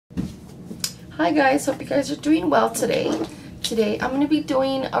Hi guys, hope you guys are doing well today. Today I'm going to be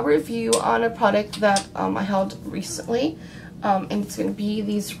doing a review on a product that I held recently. And it's going to be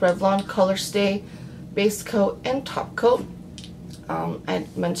these Revlon Colorstay base coat and top coat. I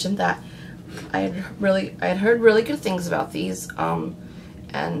mentioned that I had heard really good things about these.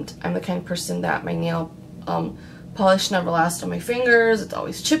 And I'm the kind of person that my nail polish never lasts on my fingers. It's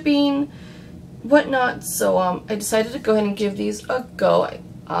always chipping, whatnot. So I decided to go ahead and give these a go.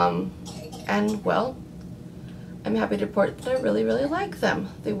 And well, I'm happy to report that I really like them.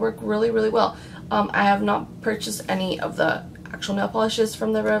 They work really well. I have not purchased any of the actual nail polishes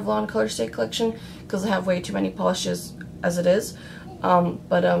from the Revlon Colorstay collection because I have way too many polishes as it is.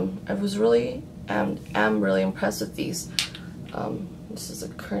 But I was really am really impressed with these. This is a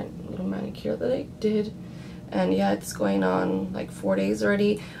current little manicure that I did, and yeah, it's going on like 4 days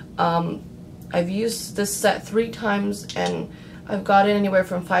already. I've used this set 3 times and I've got it anywhere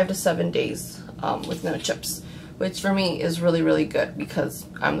from 5 to 7 days with no chips, which for me is really good because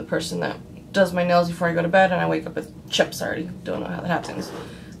I'm the person that does my nails before I go to bed and I wake up with chips. I already don't know how that happens.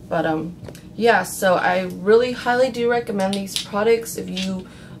 But yeah, so I really highly do recommend these products if you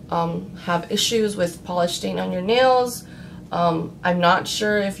have issues with polish stain on your nails. I'm not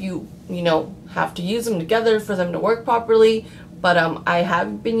sure if you have to use them together for them to work properly, but I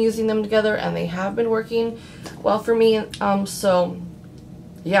have been using them together and they have been working well for me. So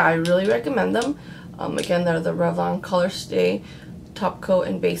yeah, I really recommend them. Again, they're the Revlon Colorstay top coat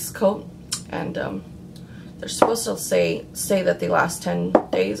and base coat, and they're supposed to say that they last 10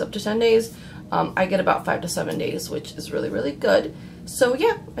 days, up to 10 days. I get about 5 to 7 days, which is really good. So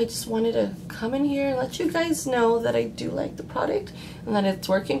yeah, I just wanted to come in here and let you guys know that I do like the product and that it's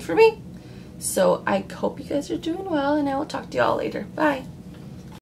working for me. So I hope you guys are doing well, and I will talk to y'all later. Bye.